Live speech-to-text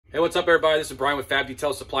Hey, what's up, everybody? This is Brian with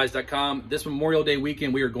FabDetailSupplies.com. This Memorial Day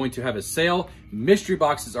weekend, we are going to have a sale. Mystery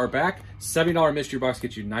boxes are back. $70 mystery box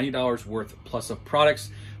gets you $90 worth plus of products.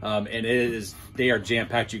 They are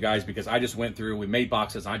jam-packed, you guys, because I just went through, we made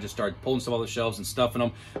boxes, and I just started pulling some of the shelves and stuffing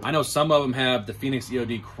them. I know some of them have the Phoenix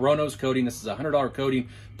EOD Chronos coating. This is a $100 coating.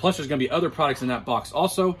 Plus, there's going to be other products in that box.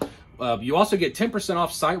 Also, you also get 10%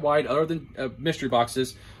 off site-wide other than mystery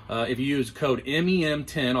boxes. If you use code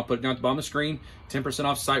MEM10, I'll put it down at the bottom of the screen, 10%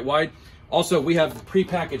 off site-wide. Also, we have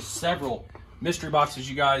prepackaged several mystery boxes,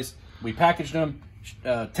 you guys. We packaged them,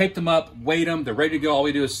 taped them up, weighed them. They're ready to go. All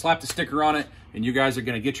we do is slap the sticker on it, and you guys are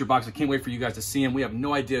going to get your box. I can't wait for you guys to see them. We have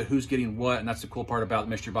no idea who's getting what, and that's the cool part about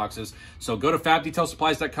mystery boxes. So go to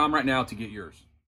FabDetailSupplies.com right now to get yours.